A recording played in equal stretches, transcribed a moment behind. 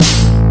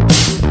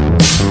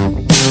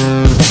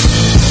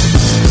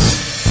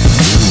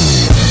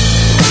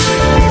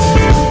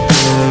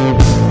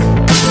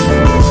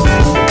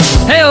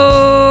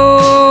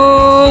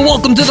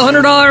the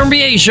 $100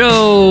 MBA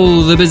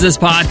Show, the business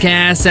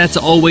podcast that's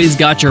always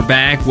got your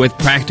back with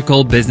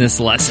practical business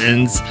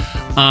lessons.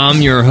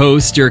 I'm your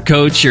host, your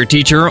coach, your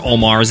teacher,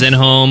 Omar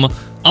Zenhom.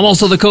 I'm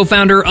also the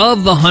co-founder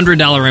of the $100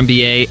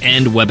 MBA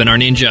and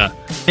Webinar Ninja.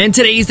 And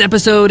today's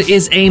episode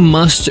is a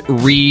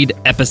must-read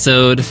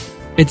episode.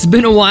 It's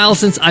been a while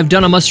since I've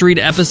done a must-read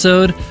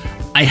episode.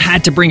 I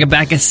had to bring it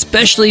back,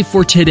 especially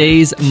for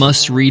today's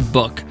must-read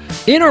book.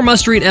 In our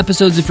must-read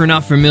episodes, if you're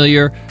not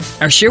familiar,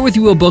 I share with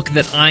you a book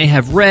that I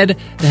have read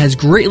that has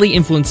greatly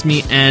influenced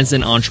me as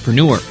an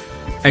entrepreneur.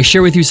 I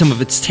share with you some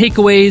of its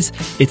takeaways,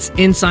 its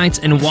insights,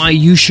 and why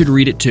you should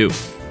read it too.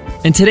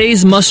 And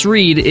today's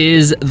must-read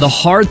is The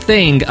Hard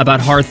Thing About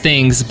Hard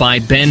Things by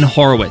Ben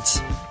Horowitz.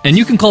 And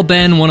you can call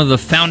Ben one of the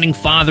founding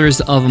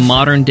fathers of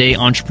modern-day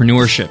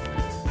entrepreneurship.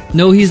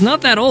 No, he's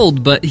not that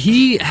old, but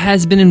he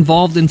has been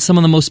involved in some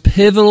of the most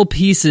pivotal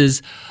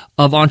pieces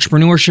of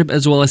entrepreneurship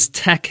as well as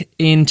tech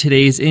in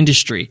today's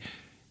industry.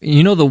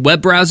 You know the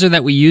web browser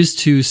that we use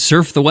to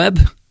surf the web?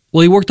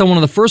 Well, he worked on one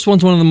of the first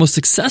ones, one of the most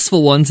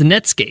successful ones,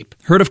 Netscape.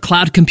 Heard of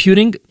cloud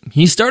computing?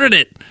 He started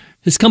it.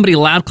 His company,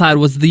 LoudCloud,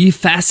 was the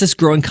fastest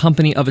growing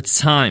company of its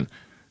time.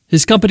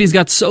 His companies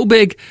got so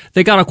big,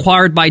 they got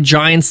acquired by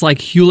giants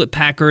like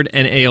Hewlett-Packard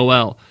and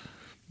AOL.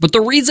 But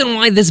the reason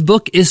why this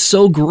book is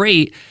so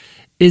great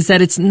is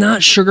that it's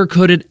not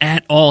sugar-coated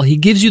at all. He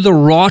gives you the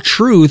raw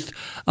truth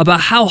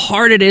about how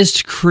hard it is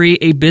to create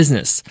a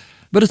business.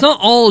 But it's not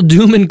all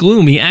doom and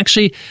gloom. He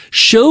actually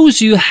shows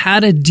you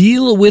how to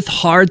deal with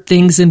hard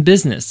things in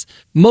business.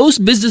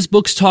 Most business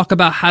books talk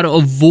about how to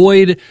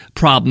avoid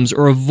problems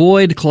or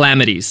avoid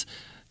calamities.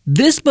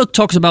 This book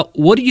talks about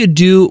what do you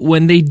do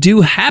when they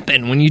do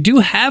happen, when you do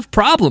have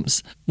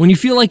problems, when you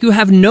feel like you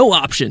have no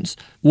options.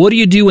 What do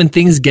you do when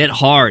things get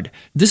hard?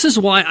 This is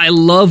why I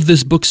love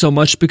this book so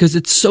much, because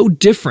it's so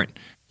different.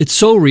 It's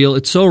so real.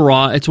 It's so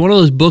raw. It's one of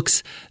those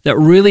books that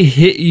really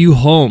hit you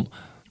home.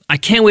 I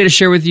can't wait to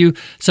share with you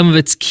some of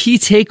its key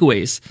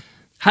takeaways.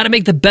 How to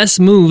make the best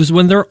moves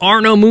when there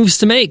are no moves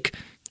to make.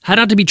 How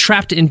not to be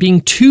trapped in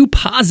being too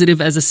positive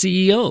as a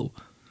CEO.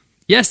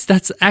 Yes,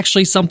 that's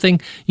actually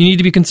something you need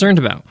to be concerned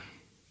about.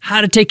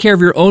 How to take care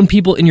of your own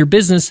people in your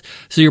business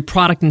so your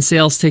product and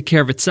sales take care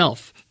of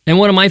itself. And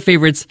one of my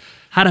favorites,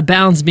 how to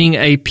balance being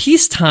a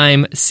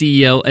peacetime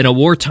CEO and a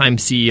wartime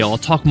CEO. I'll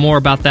talk more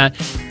about that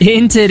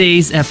in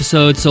today's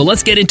episode. So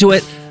let's get into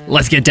it.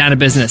 Let's get down to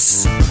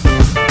business.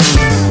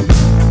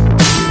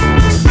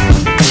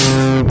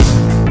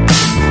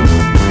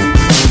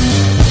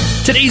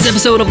 Today's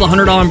episode of the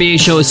 $100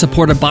 MBA Show is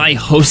supported by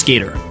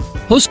HostGator.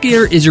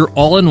 HostGator is your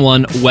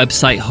all-in-one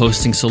website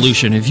hosting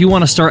solution. If you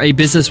want to start a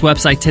business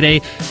website today,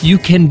 you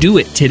can do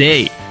it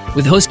today.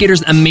 With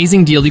HostGator's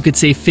amazing deal, you could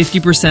save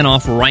 50%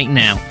 off right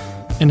now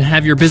and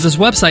have your business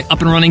website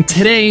up and running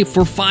today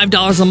for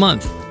 $5 a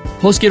month.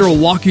 HostGator will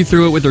walk you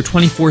through it with their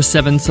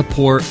 24/7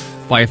 support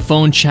via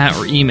phone, chat,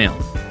 or email.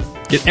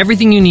 Get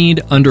everything you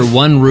need under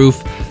one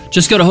roof.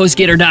 Just go to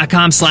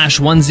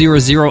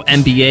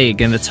HostGator.com/100MBA.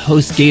 Again, that's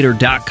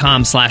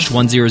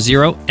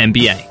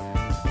HostGator.com/100MBA.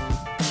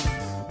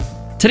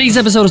 Today's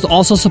episode is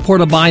also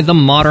supported by the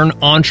Modern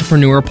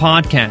Entrepreneur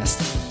Podcast.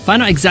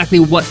 Find out exactly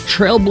what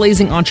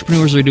trailblazing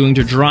entrepreneurs are doing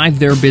to drive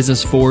their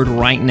business forward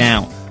right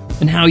now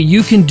and how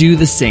you can do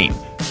the same.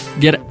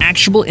 Get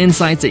actionable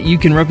insights that you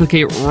can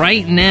replicate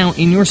right now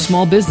in your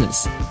small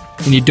business.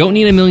 And you don't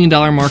need $1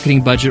 million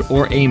marketing budget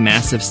or a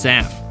massive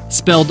staff.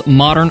 Spelled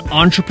Modern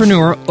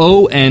Entrepreneur,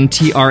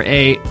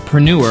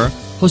 ONTRA-preneur,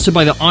 hosted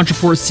by the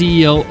Entreport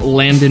CEO,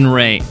 Landon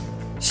Ray.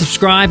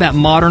 Subscribe at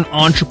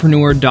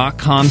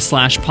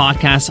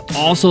modernentrepreneur.com/podcast.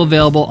 Also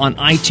available on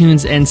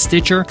iTunes and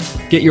Stitcher.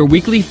 Get your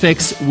weekly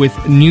fix with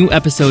new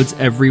episodes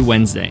every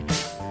Wednesday.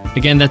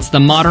 Again, that's the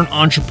Modern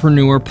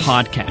Entrepreneur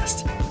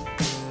Podcast.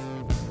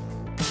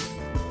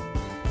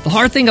 The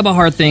Hard Thing About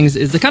Hard Things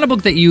is the kind of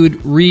book that you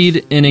would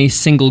read in a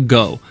single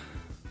go.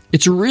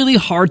 It's really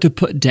hard to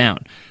put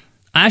down.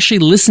 I actually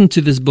listened to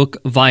this book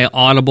via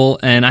Audible,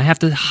 and I have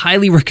to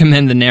highly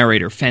recommend the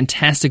narrator.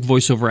 Fantastic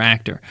voiceover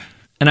actor.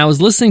 And I was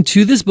listening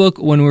to this book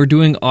when we were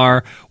doing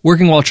our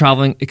Working While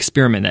Traveling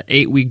experiment, that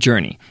 8-week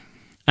journey.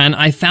 And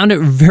I found it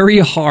very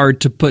hard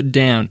to put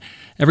down.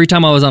 Every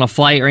time I was on a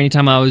flight or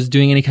anytime I was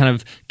doing any kind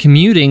of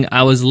commuting,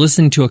 I was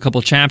listening to a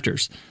couple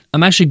chapters.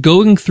 I'm actually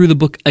going through the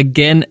book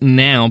again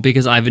now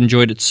because I've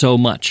enjoyed it so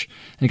much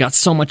and got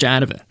so much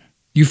out of it.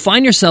 You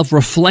find yourself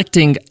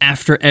reflecting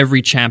after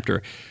every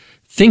chapter,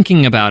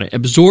 thinking about it,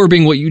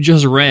 absorbing what you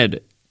just read.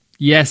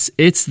 Yes,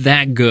 it's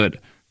that good.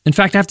 In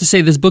fact, I have to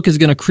say this book is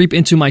going to creep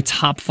into my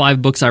top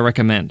 5 books I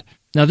recommend.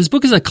 Now, this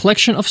book is a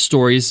collection of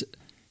stories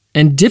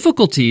and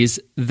difficulties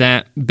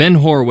that Ben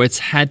Horowitz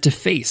had to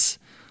face,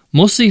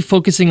 mostly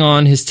focusing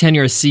on his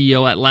tenure as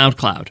CEO at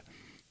LoudCloud.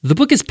 The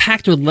book is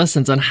packed with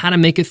lessons on how to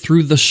make it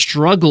through the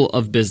struggle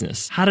of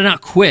business, how to not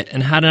quit,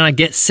 and how to not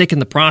get sick in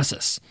the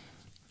process.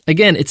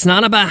 Again, it's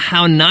not about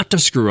how not to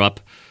screw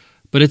up,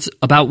 but it's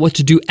about what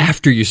to do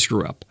after you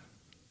screw up,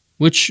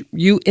 which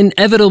you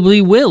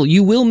inevitably will.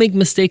 You will make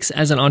mistakes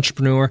as an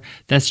entrepreneur.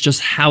 That's just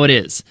how it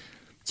is.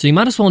 So you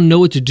might as well know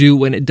what to do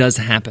when it does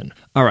happen.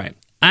 All right.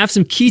 I have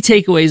some key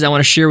takeaways I want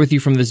to share with you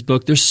from this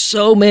book. There's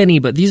so many,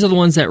 but these are the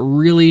ones that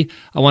really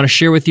I want to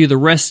share with you. The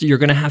rest, you're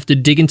going to have to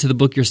dig into the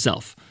book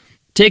yourself.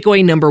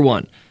 Takeaway number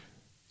 1,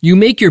 you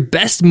make your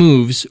best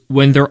moves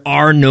when there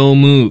are no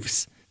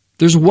moves.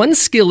 There's one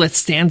skill that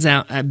stands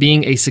out at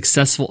being a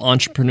successful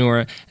entrepreneur,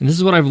 and this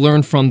is what I've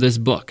learned from this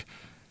book.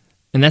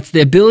 And that's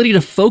the ability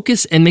to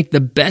focus and make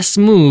the best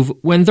move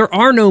when there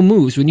are no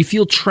moves, when you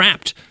feel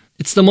trapped.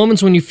 It's the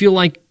moments when you feel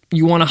like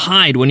you want to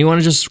hide, when you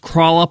want to just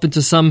crawl up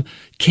into some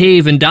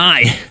cave and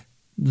die.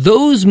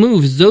 Those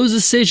moves, those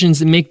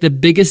decisions make the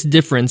biggest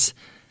difference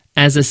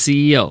as a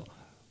CEO.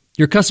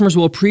 Your customers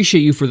will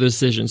appreciate you for those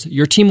decisions.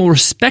 Your team will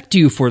respect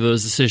you for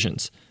those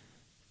decisions.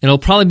 And it'll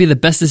probably be the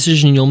best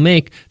decision you'll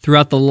make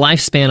throughout the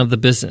lifespan of the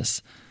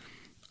business.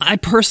 I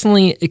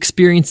personally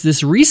experienced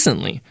this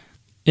recently.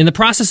 In the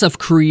process of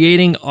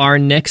creating our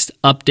next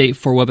update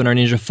for Webinar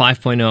Ninja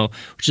 5.0,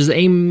 which is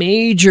a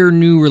major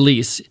new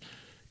release,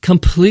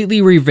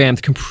 completely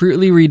revamped,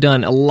 completely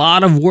redone, a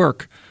lot of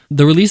work.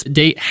 The release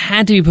date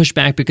had to be pushed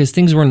back because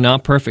things were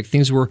not perfect.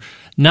 Things were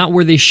not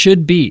where they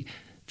should be.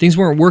 Things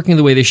weren't working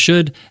the way they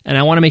should, and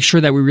I want to make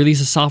sure that we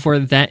release a software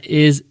that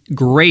is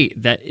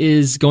great, that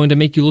is going to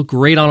make you look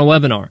great on a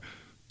webinar.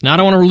 Now, I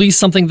don't want to release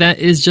something that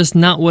is just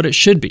not what it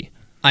should be.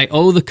 I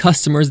owe the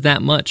customers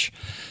that much.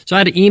 So I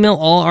had to email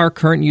all our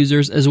current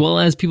users as well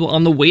as people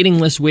on the waiting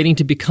list waiting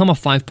to become a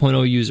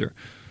 5.0 user.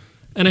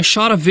 And I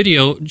shot a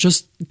video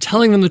just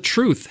telling them the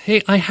truth.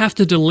 Hey, I have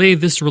to delay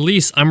this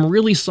release. I'm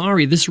really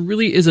sorry. This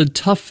really is a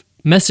tough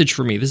message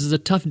for me. This is a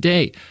tough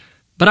day.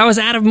 But I was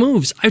out of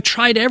moves. I've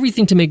tried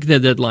everything to make the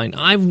deadline.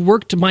 I've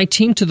worked my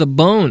team to the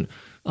bone.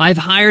 I've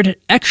hired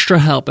extra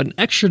help and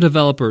extra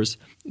developers.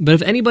 But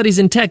if anybody's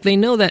in tech, they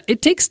know that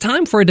it takes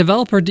time for a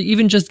developer to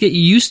even just get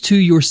used to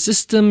your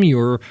system,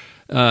 your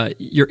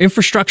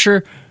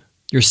infrastructure,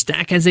 your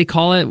stack, as they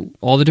call it,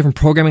 all the different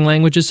programming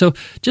languages. So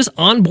just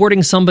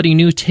onboarding somebody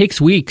new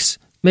takes weeks.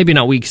 Maybe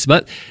not weeks,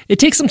 but it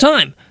takes some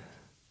time.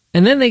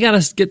 And then they got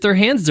to get their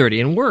hands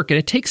dirty and work, and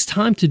it takes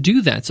time to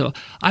do that. So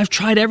I've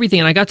tried everything,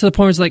 and I got to the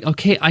point where it's like,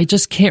 okay, I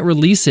just can't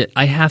release it.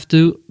 I have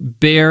to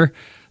bear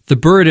the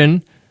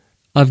burden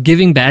of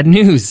giving bad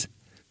news.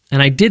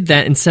 And I did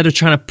that instead of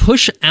trying to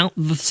push out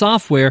the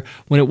software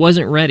when it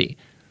wasn't ready.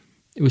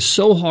 It was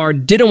so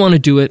hard, didn't want to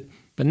do it.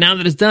 But now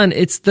that it's done,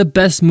 it's the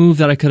best move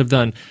that I could have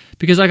done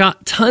because I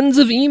got tons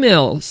of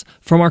emails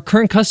from our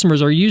current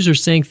customers, our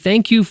users saying,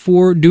 thank you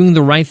for doing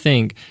the right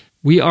thing.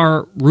 We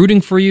are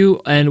rooting for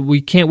you and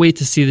we can't wait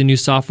to see the new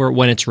software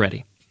when it's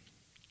ready.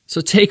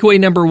 So takeaway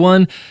number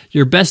 1,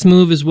 your best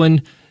move is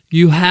when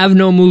you have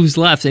no moves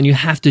left and you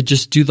have to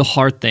just do the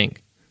hard thing.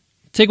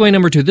 Takeaway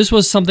number 2, this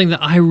was something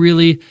that I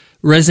really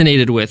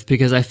resonated with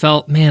because I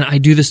felt, man, I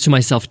do this to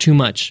myself too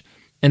much.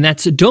 And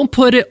that's don't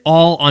put it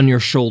all on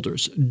your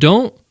shoulders.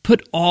 Don't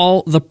put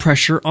all the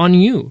pressure on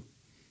you.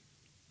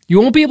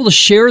 You won't be able to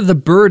share the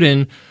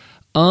burden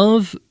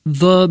of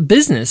the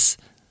business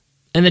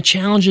and the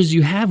challenges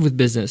you have with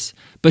business,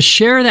 but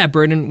share that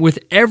burden with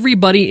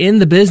everybody in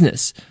the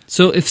business.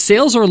 So if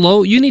sales are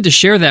low, you need to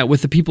share that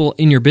with the people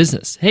in your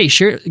business. Hey,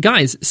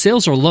 guys,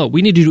 sales are low.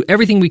 We need to do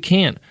everything we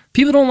can.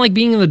 People don't like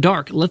being in the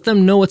dark. Let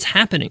them know what's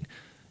happening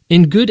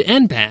in good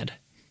and bad.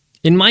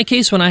 In my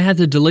case, when I had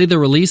to delay the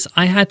release,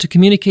 I had to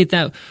communicate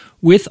that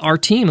with our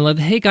team and let,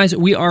 hey guys,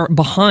 we are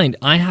behind.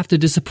 I have to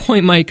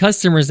disappoint my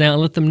customers now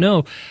and let them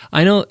know.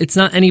 I know it's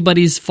not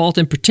anybody's fault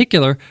in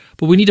particular,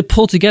 but we need to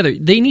pull together.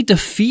 They need to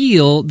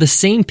feel the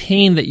same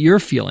pain that you're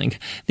feeling.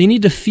 They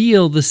need to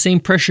feel the same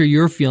pressure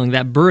you're feeling,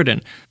 that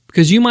burden.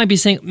 Because you might be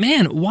saying,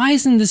 man, why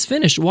isn't this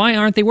finished? Why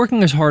aren't they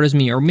working as hard as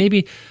me? Or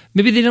maybe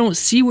they don't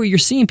see what you're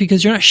seeing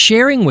because you're not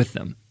sharing with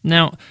them.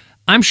 Now,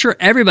 I'm sure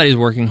everybody's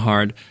working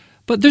hard,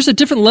 but there's a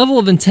different level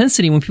of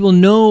intensity when people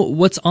know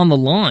what's on the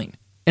line.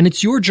 And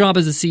it's your job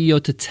as a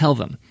CEO to tell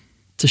them,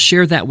 to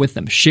share that with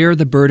them, share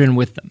the burden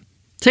with them.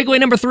 Takeaway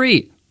number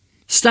 3,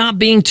 stop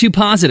being too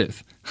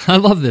positive. I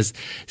love this.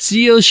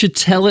 CEOs should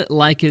tell it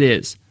like it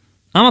is.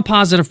 I'm a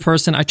positive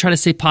person. I try to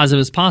stay positive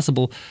as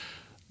possible.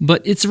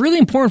 But it's really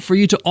important for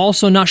you to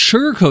also not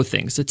sugarcoat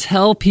things, to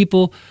tell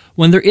people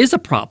when there is a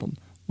problem,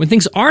 when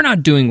things are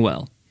not doing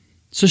well.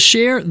 So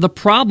share the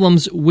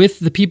problems with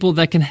the people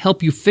that can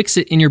help you fix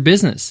it in your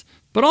business,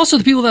 but also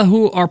the people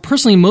who are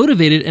personally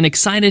motivated and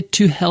excited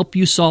to help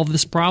you solve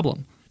this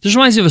problem. This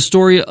reminds me of a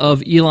story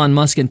of Elon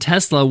Musk and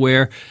Tesla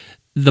where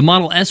the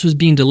Model S was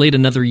being delayed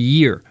another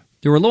year.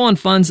 They were low on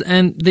funds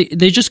and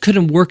they just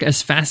couldn't work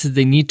as fast as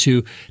they need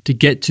to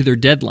get to their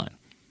deadline.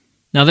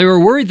 Now, they were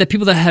worried that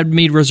people that had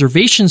made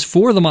reservations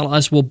for the Model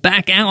S will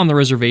back out on the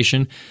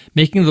reservation,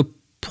 making the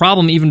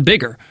problem even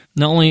bigger.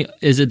 Not only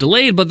is it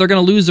delayed, but they're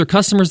going to lose their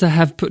customers that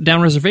have put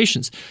down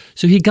reservations.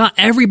 So he got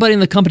everybody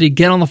in the company to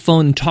get on the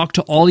phone and talk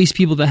to all these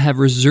people that have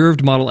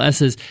reserved Model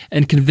S's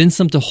and convince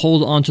them to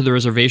hold on to the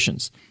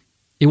reservations.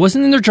 It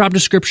wasn't in their job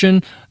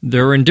description.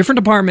 They were in different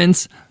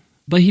departments,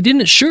 but he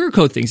didn't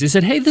sugarcoat things. He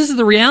said, hey, this is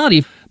the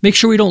reality. Make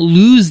sure we don't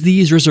lose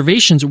these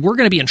reservations. We're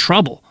going to be in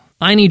trouble.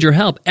 I need your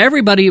help.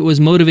 Everybody was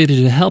motivated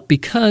to help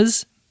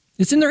because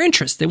It's in their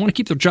interest. They want to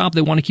keep their job.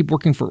 They want to keep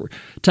working for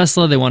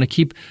Tesla. They want to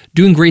keep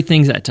doing great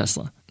things at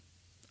Tesla.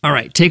 All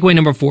right, takeaway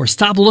number 4,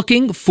 stop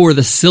looking for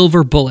the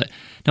silver bullet.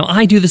 Now,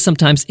 I do this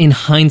sometimes in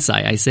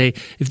hindsight. I say,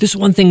 if this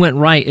one thing went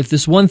right, if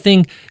this one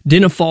thing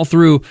didn't fall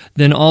through,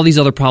 then all these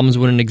other problems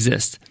wouldn't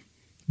exist.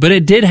 But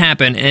it did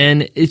happen,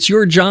 and it's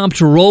your job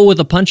to roll with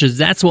the punches.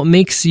 That's what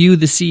makes you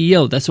the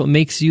CEO. That's what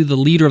makes you the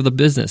leader of the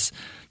business.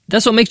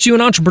 That's what makes you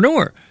an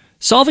entrepreneur,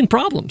 solving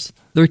problems.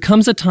 There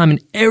comes a time in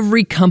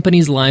every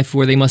company's life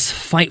where they must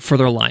fight for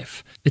their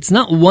life. It's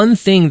not one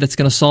thing that's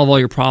going to solve all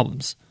your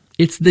problems.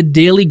 It's the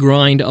daily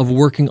grind of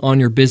working on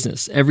your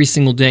business every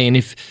single day. And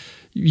if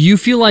you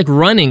feel like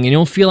running and you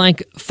don't feel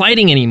like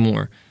fighting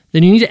anymore,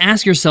 then you need to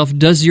ask yourself,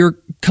 does your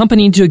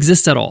company need to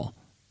exist at all?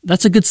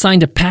 That's a good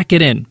sign to pack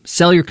it in,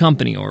 sell your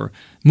company, or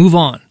move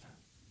on.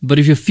 But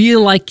if you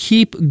feel like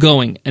keep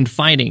going and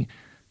fighting,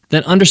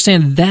 then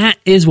understand that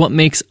is what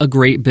makes a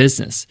great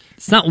business.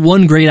 It's not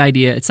one great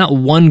idea. It's not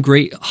one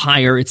great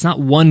hire. It's not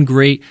one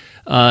great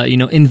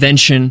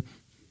invention.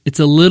 It's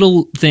the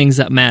little things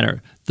that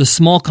matter. The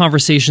small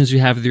conversations you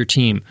have with your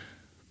team.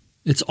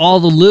 It's all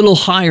the little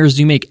hires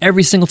you make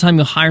every single time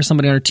you hire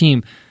somebody on your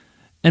team.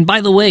 And by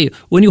the way,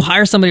 when you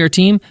hire somebody on your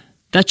team,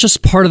 that's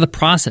just part of the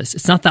process.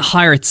 It's not the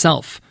hire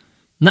itself.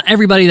 Not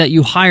everybody that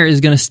you hire is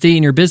going to stay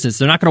in your business.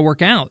 They're not going to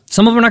work out.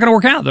 Some of them are not going to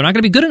work out. They're not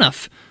going to be good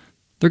enough.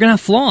 They're going to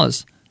have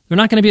flaws. They're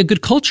not going to be a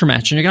good culture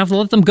match, and you're going to have to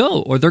let them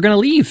go, or they're going to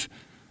leave.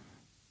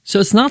 So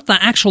it's not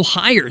the actual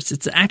hires.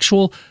 It's the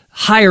actual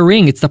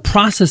hiring. It's the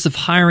process of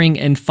hiring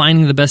and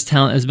finding the best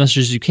talent as much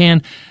as you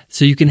can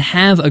so you can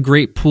have a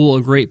great pool,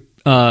 a great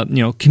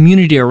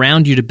community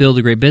around you to build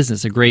a great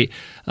business, a great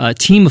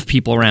team of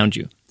people around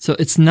you. So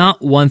it's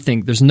not one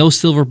thing. There's no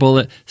silver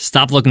bullet.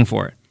 Stop looking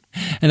for it.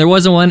 And there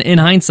wasn't one in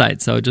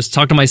hindsight, so just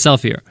talk to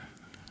myself here.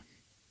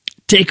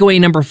 Takeaway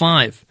number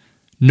 5,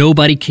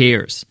 nobody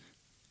cares.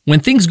 When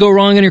things go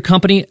wrong in your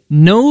company,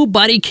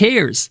 nobody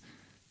cares.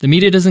 The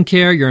media doesn't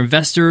care. Your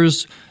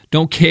investors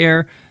don't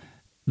care.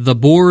 The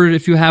board,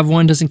 if you have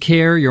one, doesn't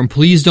care. Your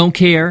employees don't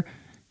care.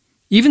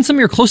 Even some of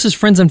your closest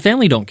friends and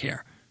family don't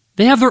care.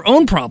 They have their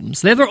own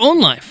problems. They have their own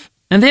life.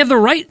 And they have the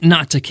right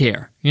not to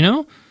care,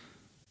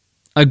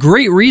 A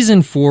great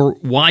reason for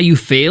why you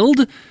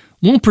failed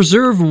won't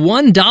preserve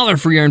 $1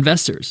 for your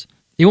investors.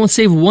 It won't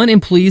save one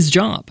employee's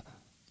job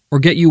or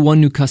get you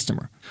one new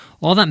customer.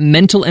 All that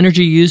mental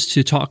energy used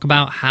to talk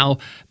about how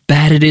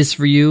bad it is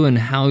for you and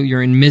how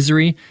you're in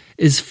misery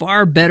is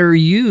far better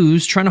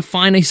used trying to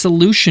find a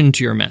solution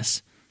to your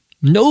mess.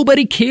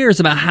 Nobody cares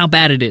about how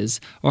bad it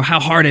is or how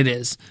hard it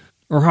is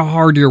or how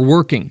hard you're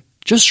working.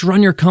 Just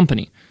run your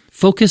company.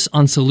 Focus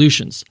on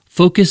solutions.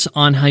 Focus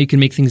on how you can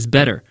make things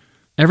better.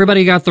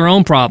 Everybody got their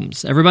own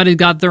problems. Everybody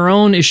got their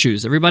own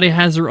issues. Everybody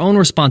has their own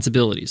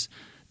responsibilities.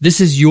 This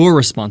is your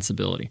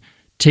responsibility.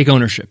 Take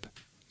ownership.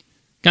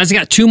 Guys, I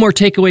got 2 more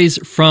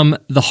takeaways from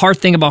The Hard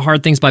Thing About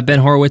Hard Things by Ben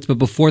Horowitz, but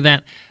before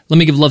that, let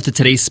me give love to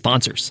today's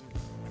sponsors.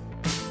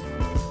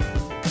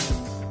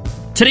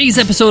 Today's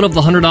episode of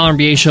the $100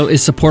 MBA Show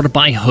is supported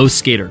by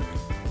HostGator.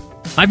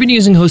 I've been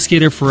using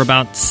HostGator for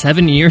about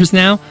 7 years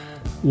now,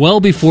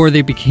 well before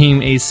they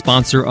became a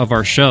sponsor of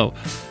our show.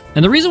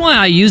 And the reason why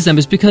I use them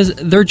is because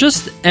they're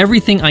just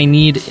everything I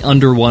need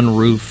under one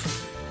roof.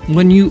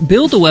 When you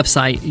build a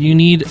website, you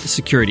need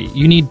security,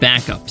 you need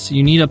backups,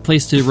 you need a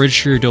place to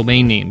register your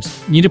domain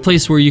names, you need a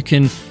place where you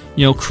can,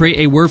 create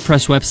a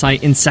WordPress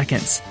website in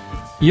seconds.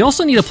 You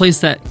also need a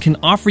place that can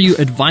offer you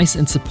advice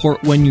and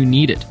support when you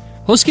need it.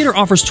 HostGator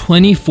offers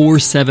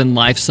 24/7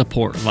 live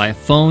support via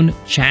phone,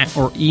 chat,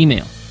 or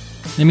email.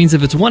 That means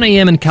if it's 1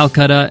 a.m. in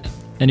Calcutta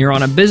and you're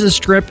on a business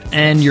trip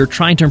and you're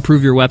trying to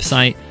improve your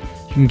website,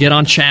 you can get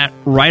on chat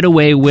right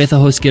away with a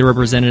HostGator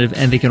representative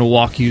and they can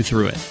walk you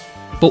through it.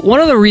 But one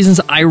of the reasons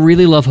I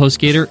really love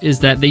HostGator is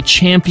that they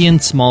champion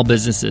small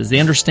businesses. They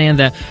understand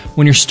that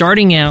when you're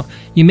starting out,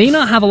 you may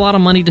not have a lot of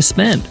money to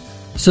spend,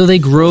 so they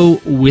grow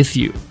with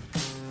you.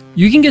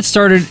 You can get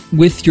started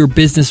with your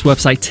business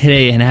website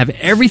today and have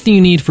everything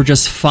you need for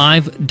just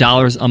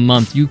 $5 a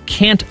month. You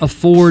can't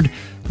afford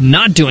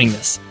not doing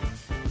this.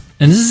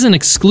 And this is an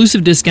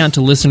exclusive discount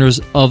to listeners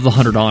of the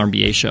 $100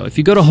 MBA Show. If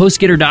you go to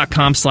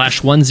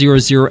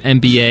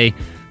HostGator.com/100MBA,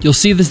 you'll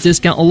see this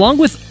discount along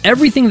with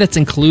everything that's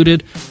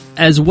included,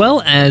 as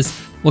well as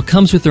what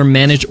comes with their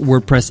managed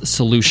WordPress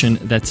solution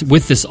that's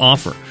with this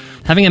offer.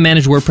 Having a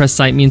managed WordPress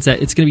site means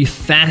that it's going to be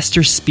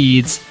faster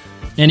speeds,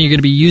 and you're going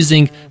to be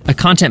using a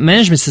content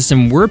management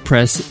system,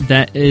 WordPress,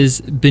 that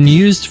has been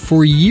used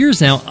for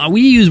years now.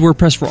 We use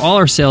WordPress for all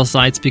our sales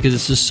sites because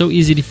it's just so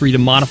easy for you to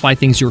modify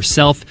things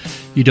yourself.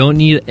 You don't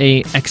need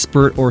an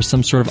expert or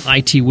some sort of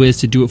IT whiz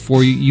to do it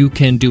for you. You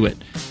can do it.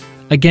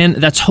 Again,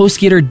 that's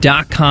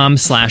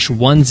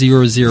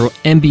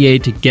HostGator.com/100MBA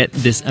to get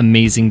this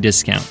amazing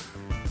discount.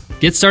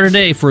 Get started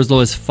today for as low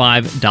as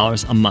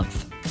 $5 a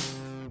month.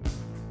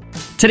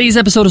 Today's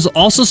episode is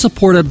also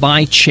supported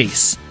by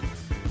Chase.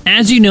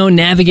 As you know,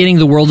 navigating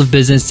the world of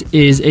business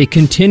is a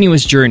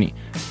continuous journey.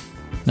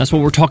 That's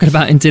what we're talking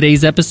about in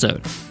today's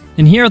episode.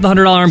 And here at the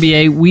 $100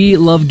 MBA, we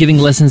love giving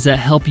lessons that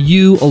help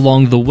you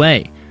along the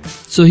way.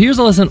 So here's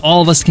a lesson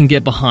all of us can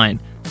get behind,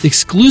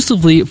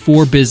 exclusively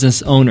for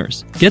business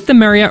owners. Get the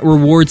Marriott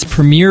Rewards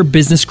Premier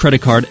Business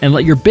Credit Card and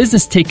let your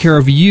business take care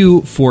of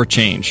you for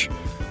change.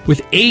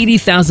 With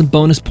 80,000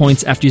 bonus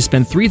points after you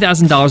spend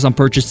 $3,000 on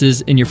purchases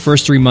in your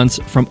first 3 months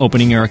from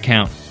opening your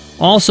account.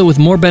 Also, with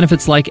more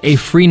benefits like a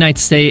free night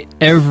stay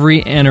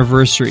every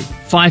anniversary,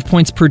 5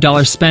 points per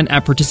dollar spent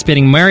at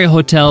participating Marriott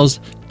hotels,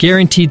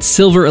 guaranteed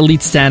Silver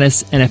Elite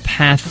status, and a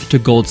path to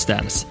Gold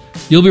status.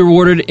 You'll be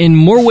rewarded in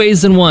more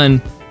ways than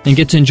one and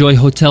get to enjoy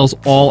hotels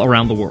all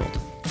around the world.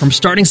 From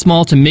starting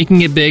small to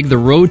making it big, the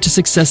road to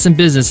success in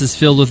business is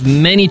filled with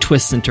many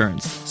twists and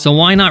turns. So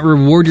why not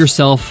reward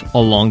yourself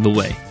along the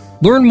way?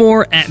 Learn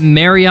more at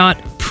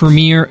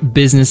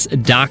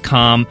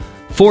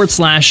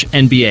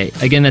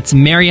MarriottPremierBusiness.com/MBA. Again, that's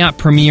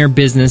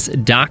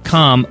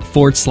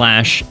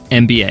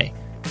MarriottPremierBusiness.com/MBA.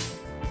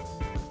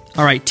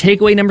 All right,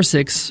 takeaway number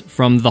 6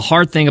 from The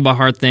Hard Thing About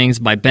Hard Things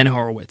by Ben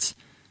Horowitz.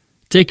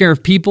 Take care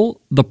of people,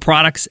 the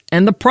products,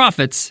 and the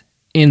profits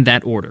in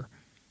that order.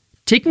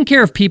 Taking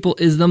care of people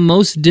is the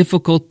most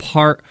difficult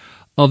part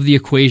of the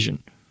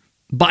equation,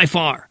 by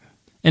far.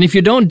 And if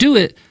you don't do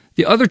it,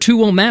 the other two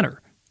won't matter.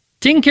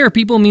 Taking care of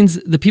people means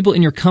the people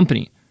in your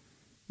company.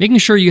 Making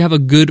sure you have a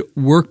good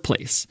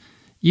workplace,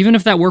 even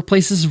if that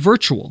workplace is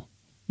virtual.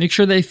 Make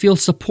sure they feel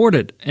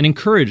supported and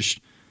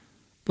encouraged,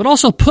 but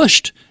also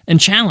pushed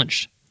and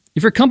challenged.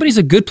 If your company's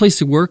a good place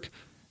to work,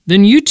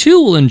 then you too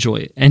will enjoy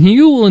it, and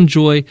you will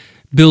enjoy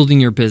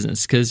building your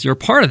business because you're a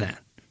part of that.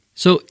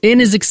 So in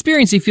his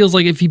experience, he feels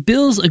like if he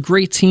builds a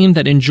great team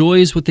that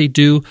enjoys what they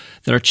do,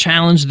 that are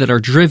challenged, that are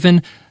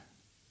driven,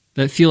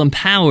 that feel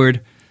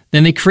empowered,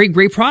 then they create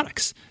great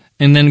products.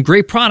 And then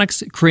great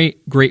products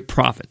create great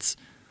profits.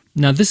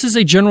 Now, this is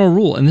a general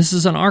rule, and this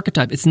is an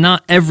archetype. It's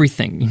not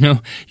everything. You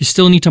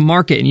still need to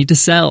market, you need to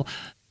sell.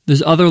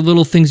 There's other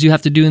little things you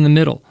have to do in the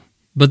middle.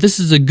 But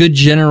this is a good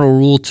general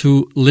rule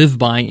to live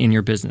by in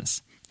your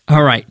business.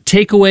 All right,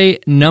 takeaway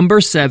number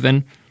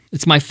 7.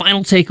 It's my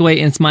final takeaway,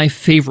 and it's my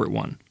favorite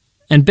one.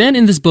 And Ben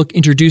in this book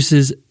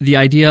introduces the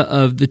idea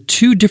of the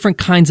 2 different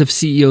kinds of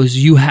CEOs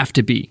you have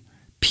to be.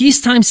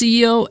 Peacetime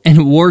CEO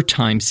and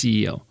wartime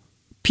CEO.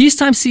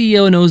 Peacetime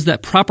CEO knows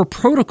that proper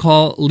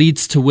protocol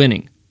leads to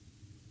winning.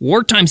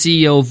 Wartime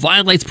CEO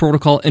violates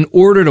protocol in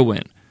order to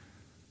win.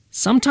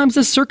 Sometimes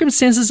the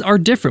circumstances are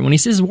different. When he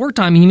says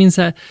wartime, he means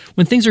that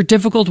when things are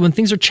difficult, when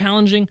things are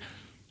challenging,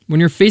 when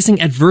you're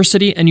facing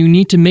adversity and you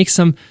need to make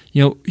some,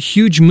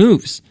 huge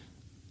moves,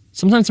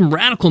 sometimes some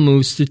radical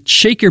moves to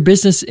shake your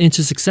business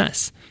into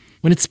success.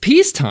 When it's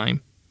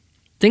peacetime,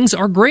 things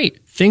are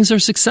great. Things are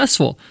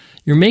successful.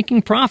 You're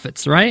making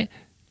profits, right?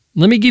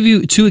 Let me give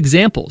you 2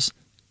 examples.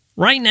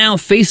 Right now,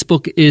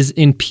 Facebook is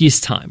in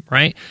peacetime,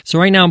 right? So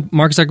right now,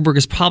 Mark Zuckerberg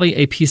is probably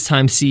a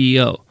peacetime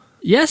CEO.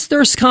 Yes,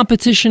 there's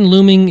competition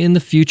looming in the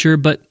future,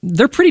 but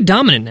they're pretty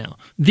dominant now.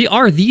 They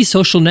are the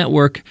social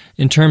network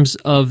in terms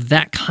of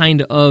that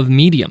kind of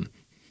medium.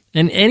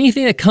 And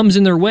anything that comes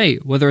in their way,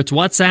 whether it's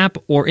WhatsApp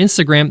or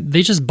Instagram,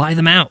 they just buy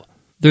them out.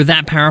 They're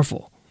that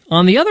powerful.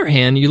 On the other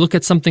hand, you look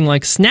at something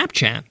like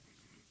Snapchat,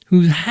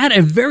 who had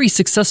a very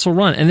successful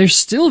run, and they're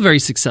still very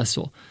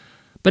successful.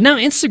 But now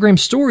Instagram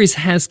Stories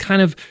has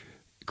kind of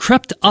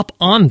crept up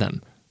on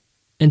them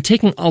and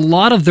taken a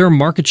lot of their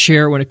market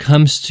share when it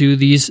comes to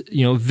these,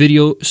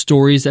 video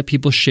stories that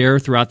people share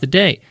throughout the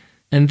day.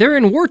 And they're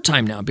in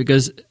wartime now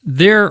because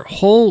their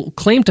whole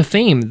claim to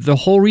fame, the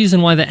whole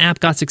reason why the app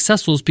got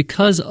successful is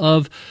because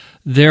of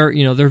their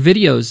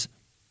videos.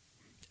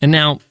 And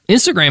now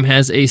Instagram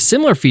has a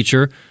similar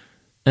feature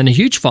and a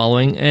huge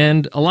following,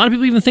 and a lot of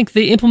people even think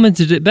they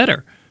implemented it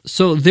better.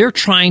 So they're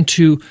trying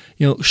to,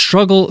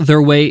 struggle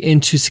their way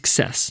into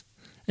success.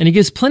 And he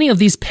gives plenty of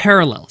these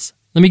parallels.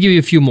 Let me give you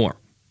a few more.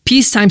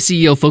 Peacetime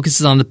CEO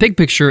focuses on the big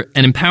picture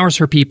and empowers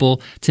her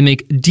people to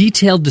make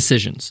detailed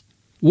decisions.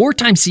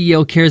 Wartime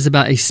CEO cares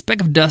about a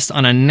speck of dust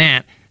on a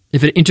gnat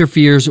if it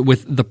interferes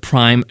with the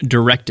prime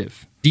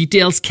directive.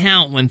 Details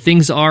count when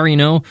things are,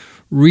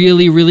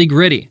 really, really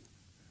gritty.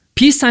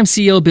 Peacetime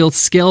CEO builds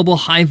scalable,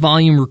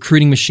 high-volume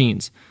recruiting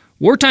machines.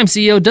 Wartime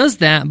CEO does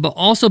that, but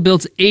also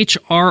builds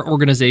HR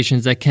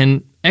organizations that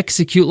can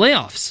execute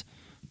layoffs.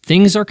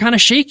 Things are kind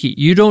of shaky.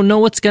 You don't know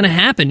what's going to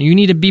happen. You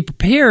need to be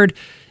prepared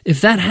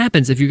if that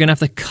happens, if you're going to have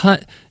to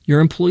cut your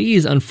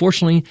employees.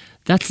 Unfortunately,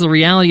 that's the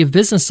reality of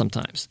business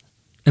sometimes.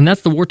 And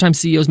that's the wartime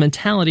CEO's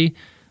mentality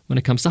when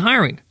it comes to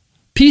hiring.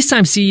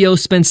 Peacetime CEO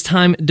spends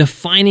time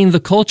defining the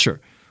culture.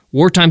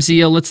 Wartime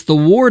CEO lets the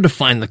war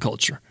define the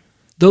culture.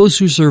 Those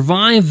who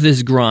survive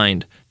this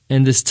grind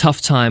and this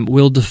tough time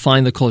will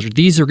define the culture.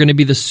 These are going to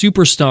be the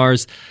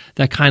superstars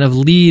that kind of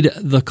lead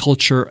the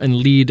culture and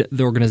lead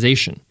the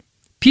organization.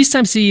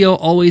 Peacetime CEO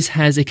always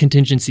has a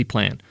contingency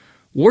plan.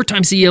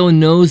 Wartime CEO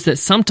knows that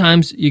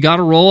sometimes you got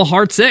to roll a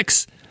hard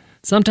 6.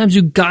 Sometimes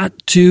you got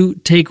to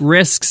take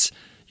risks.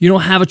 You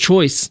don't have a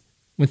choice.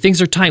 When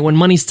things are tight, when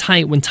money's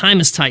tight, when time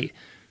is tight.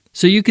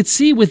 So you could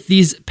see with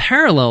these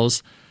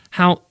parallels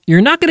how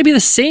you're not going to be the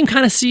same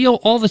kind of CEO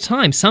all the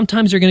time.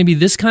 Sometimes you're going to be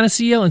this kind of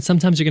CEO, and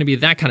sometimes you're going to be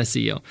that kind of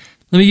CEO.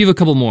 Let me give you a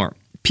couple more.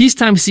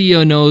 Peacetime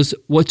CEO knows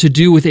what to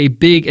do with a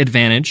big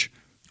advantage,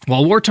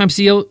 while wartime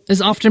CEO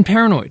is often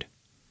paranoid.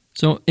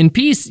 So in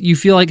peace, you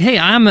feel like, hey,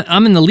 I'm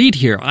in the lead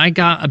here. I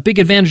got a big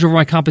advantage over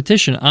my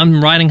competition.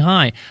 I'm riding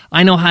high.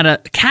 I know how to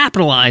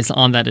capitalize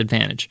on that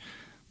advantage.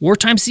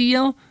 Wartime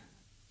CEO,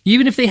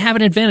 even if they have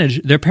an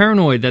advantage, they're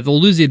paranoid that they'll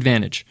lose the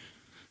advantage.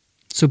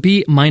 So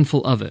be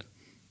mindful of it.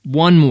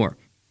 One more.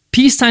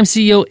 Peacetime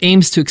CEO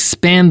aims to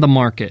expand the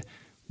market.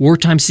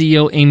 Wartime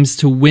CEO aims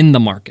to win the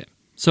market.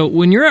 So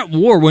when you're at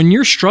war, when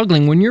you're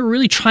struggling, when you're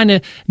really trying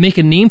to make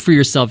a name for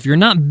yourself, you're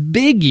not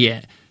big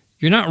yet.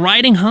 You're not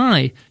riding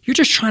high. You're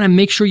just trying to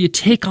make sure you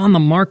take on the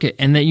market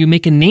and that you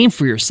make a name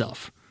for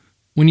yourself.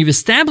 When you've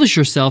established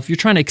yourself, you're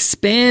trying to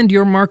expand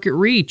your market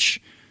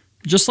reach.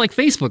 Just like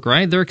Facebook,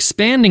 right? They're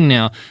expanding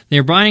now.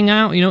 They're buying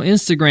out,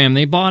 Instagram.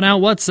 They bought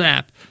out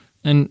WhatsApp.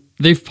 And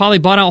they've probably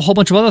bought out a whole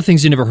bunch of other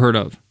things you never heard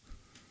of.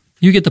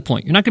 You get the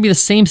point. You're not going to be the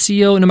same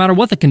CEO no matter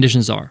what the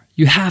conditions are.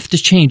 You have to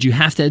change. You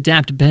have to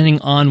adapt depending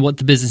on what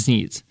the business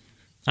needs.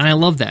 And I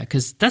love that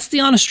because that's the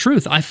honest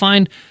truth. I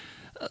find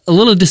a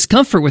little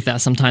discomfort with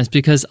that sometimes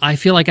because I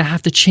feel like I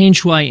have to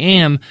change who I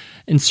am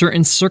in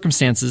certain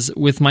circumstances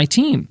with my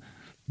team.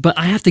 But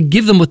I have to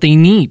give them what they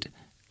need.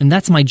 And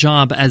that's my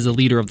job as a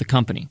leader of the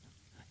company.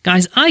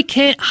 Guys, I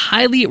can't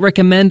highly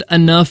recommend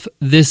enough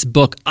this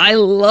book. I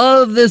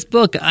love this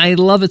book. I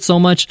love it so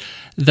much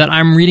that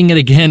I'm reading it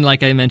again,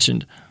 like I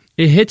mentioned.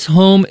 It hits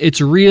home. It's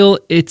real.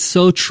 It's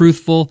so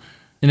truthful.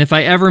 And if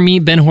I ever meet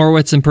Ben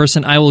Horowitz in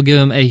person, I will give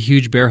him a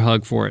huge bear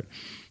hug for it.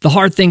 The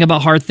Hard Thing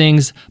About Hard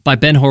Things by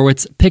Ben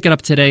Horowitz. Pick it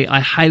up today. I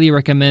highly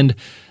recommend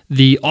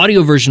the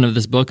audio version of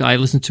this book. I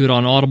listened to it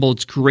on Audible.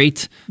 It's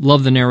great.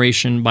 Love the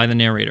narration by the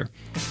narrator.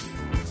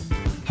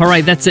 All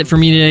right, that's it for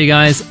me today,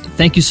 guys.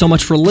 Thank you so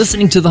much for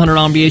listening to the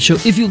 $100 MBA Show.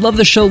 If you love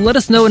the show, let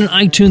us know in an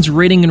iTunes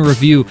rating and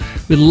review.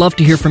 We'd love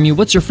to hear from you.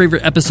 What's your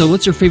favorite episode?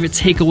 What's your favorite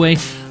takeaway?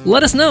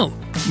 Let us know.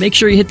 Make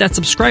sure you hit that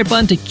subscribe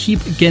button to keep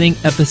getting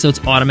episodes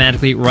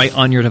automatically right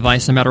on your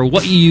device, no matter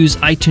what you use,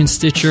 iTunes,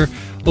 Stitcher,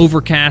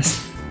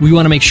 Overcast. We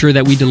want to make sure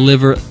that we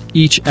deliver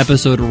each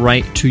episode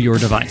right to your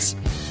device.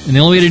 And the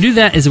only way to do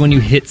that is when you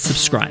hit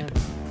subscribe.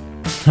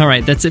 All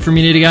right, that's it for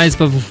me today, guys.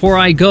 But before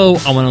I go,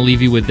 I want to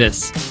leave you with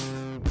this.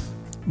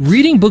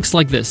 Reading books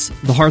like this,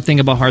 The Hard Thing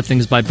About Hard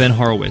Things by Ben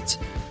Horowitz,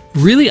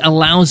 really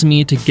allows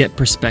me to get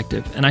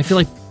perspective. And I feel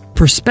like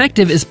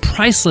perspective is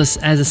priceless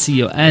as a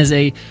CEO, as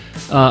a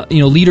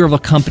leader of a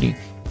company,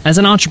 as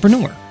an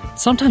entrepreneur.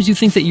 Sometimes you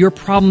think that your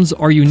problems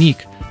are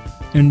unique.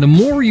 And the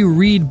more you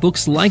read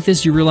books like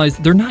this, you realize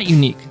they're not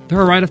unique.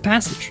 They're a rite of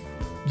passage.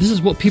 This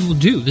is what people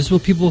do. This is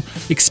what people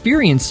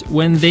experience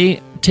when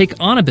they take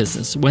on a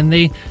business, when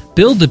they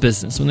build a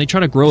business, when they try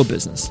to grow a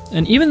business.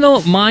 And even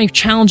though my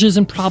challenges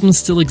and problems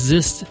still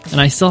exist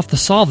and I still have to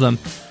solve them,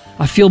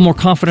 I feel more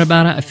confident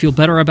about it. I feel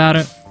better about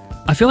it.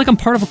 I feel like I'm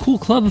part of a cool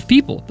club of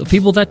people, the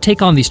people that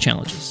take on these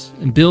challenges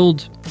and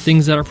build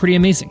things that are pretty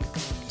amazing.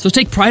 So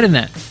take pride in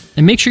that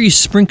and make sure you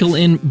sprinkle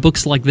in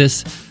books like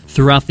this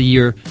throughout the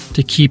year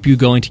to keep you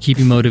going, to keep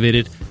you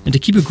motivated, and to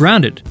keep you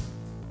grounded.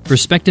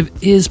 Perspective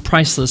is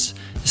priceless,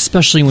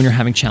 especially when you're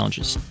having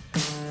challenges.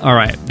 All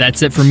right,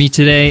 that's it for me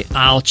today.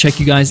 I'll check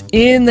you guys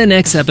in the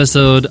next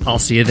episode. I'll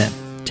see you then.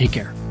 Take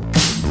care.